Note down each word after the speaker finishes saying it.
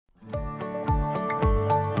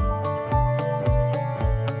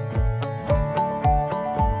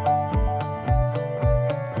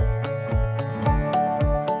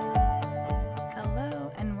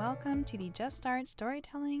Just Start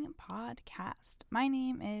Storytelling podcast. My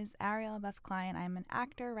name is Ariel Beth Klein. I'm an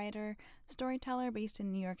actor, writer, storyteller based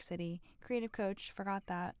in New York City, creative coach, forgot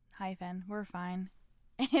that, hyphen, we're fine.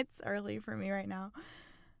 It's early for me right now.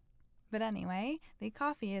 But anyway, the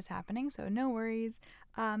coffee is happening, so no worries.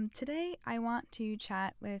 Today I want to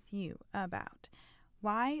chat with you about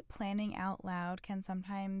why planning out loud can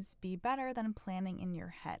sometimes be better than planning in your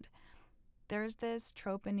head. There's this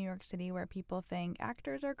trope in New York City where people think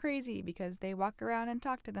actors are crazy because they walk around and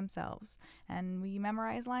talk to themselves, and we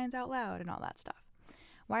memorize lines out loud and all that stuff.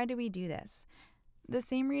 Why do we do this? The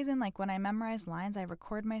same reason, like when I memorize lines, I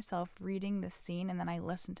record myself reading the scene and then I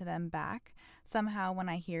listen to them back. Somehow when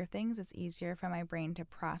I hear things, it's easier for my brain to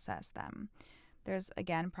process them. There's,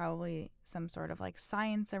 again, probably some sort of like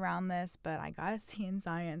science around this, but I got a C in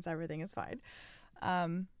science. Everything is fine.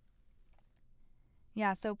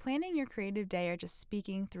 So planning your creative day or just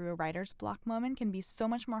speaking through a writer's block moment can be so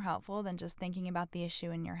much more helpful than just thinking about the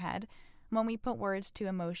issue in your head. When we put words to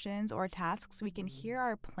emotions or tasks, we can hear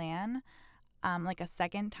our plan like a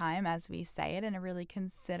second time as we say it and really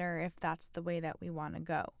consider if that's the way that we want to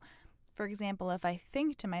go. For example, if I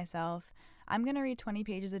think to myself, I'm going to read 20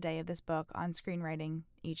 pages a day of this book on screenwriting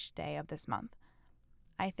each day of this month,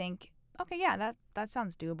 I think, okay, yeah, that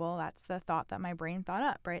sounds doable. That's the thought that my brain thought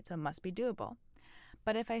up, right? So it must be doable.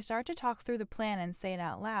 But if I start to talk through the plan and say it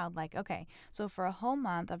out loud, like, okay, so for a whole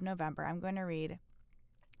month of November, I'm going to read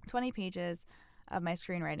 20 pages of my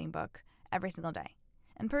screenwriting book every single day.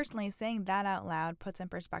 And personally, saying that out loud puts in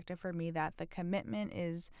perspective for me that the commitment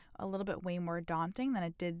is a little bit way more daunting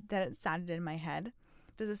than it sounded in my head.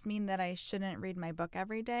 Does this mean that I shouldn't read my book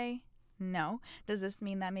every day? No. Does this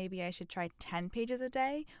mean that maybe I should try 10 pages a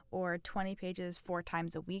day or 20 pages 4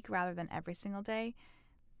 times a week rather than every single day?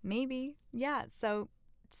 Maybe. Yeah. So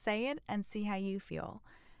say it and see how you feel.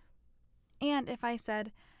 And if I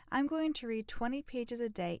said, I'm going to read 20 pages a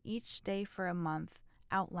day each day for a month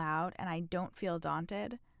out loud and I don't feel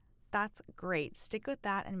daunted, that's great. Stick with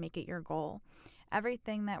that and make it your goal.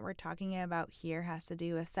 Everything that we're talking about here has to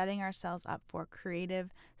do with setting ourselves up for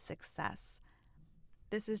creative success.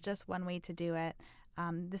 This is just one way to do it.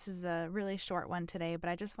 This is a really short one today, but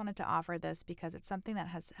I just wanted to offer this because it's something that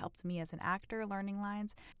has helped me as an actor learning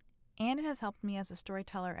lines, and it has helped me as a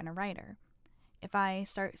storyteller and a writer. If I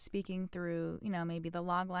start speaking through, maybe the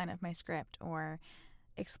log line of my script or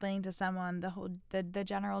explaining to someone the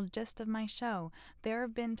general gist of my show, there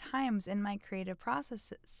have been times in my creative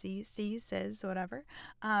process,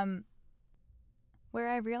 where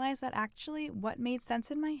I realized that actually what made sense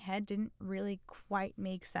in my head didn't really quite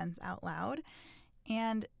make sense out loud.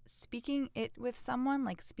 And speaking it with someone,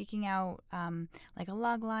 like speaking out like a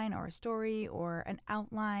log line or a story or an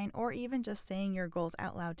outline, or even just saying your goals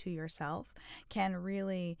out loud to yourself, can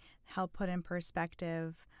really help put in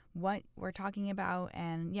perspective what we're talking about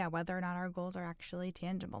and whether or not our goals are actually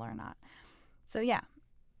tangible or not. So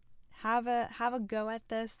have a go at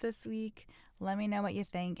this week. Let me know what you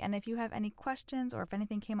think. And if you have any questions or if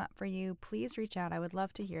anything came up for you, please reach out. I would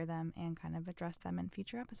love to hear them and kind of address them in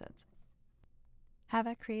future episodes. Have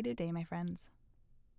a creative day, my friends.